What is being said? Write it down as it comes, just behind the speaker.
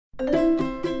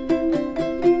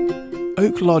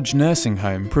Oak Lodge Nursing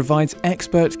Home provides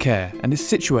expert care and is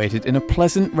situated in a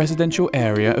pleasant residential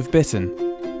area of Bitterne.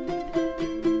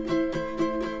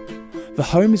 The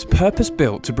home is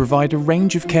purpose-built to provide a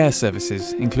range of care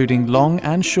services, including long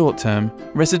and short-term,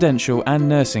 residential and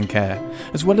nursing care,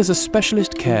 as well as a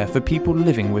specialist care for people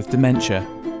living with dementia.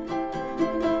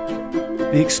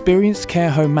 The experienced care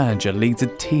home manager leads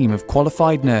a team of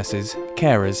qualified nurses,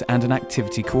 carers and an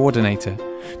activity coordinator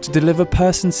to deliver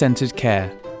person-centred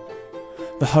care.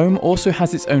 The home also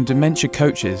has its own dementia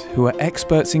coaches who are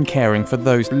experts in caring for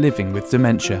those living with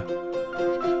dementia.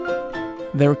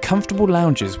 There are comfortable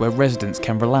lounges where residents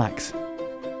can relax.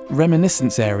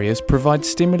 Reminiscence areas provide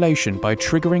stimulation by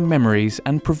triggering memories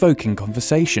and provoking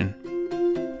conversation.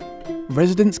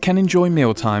 Residents can enjoy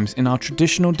mealtimes in our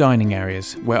traditional dining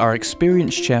areas where our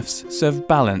experienced chefs serve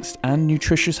balanced and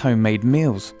nutritious homemade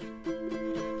meals.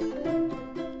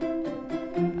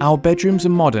 Our bedrooms are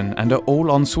modern and are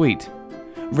all en suite.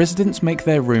 Residents make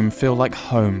their room feel like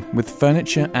home with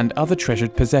furniture and other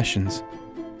treasured possessions.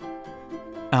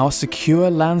 Our secure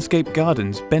landscape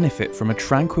gardens benefit from a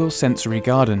tranquil sensory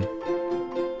garden.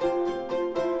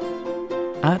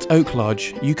 At Oak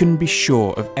Lodge, you can be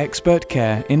sure of expert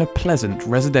care in a pleasant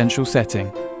residential setting.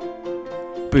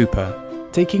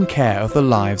 Bupa, taking care of the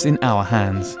lives in our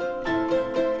hands.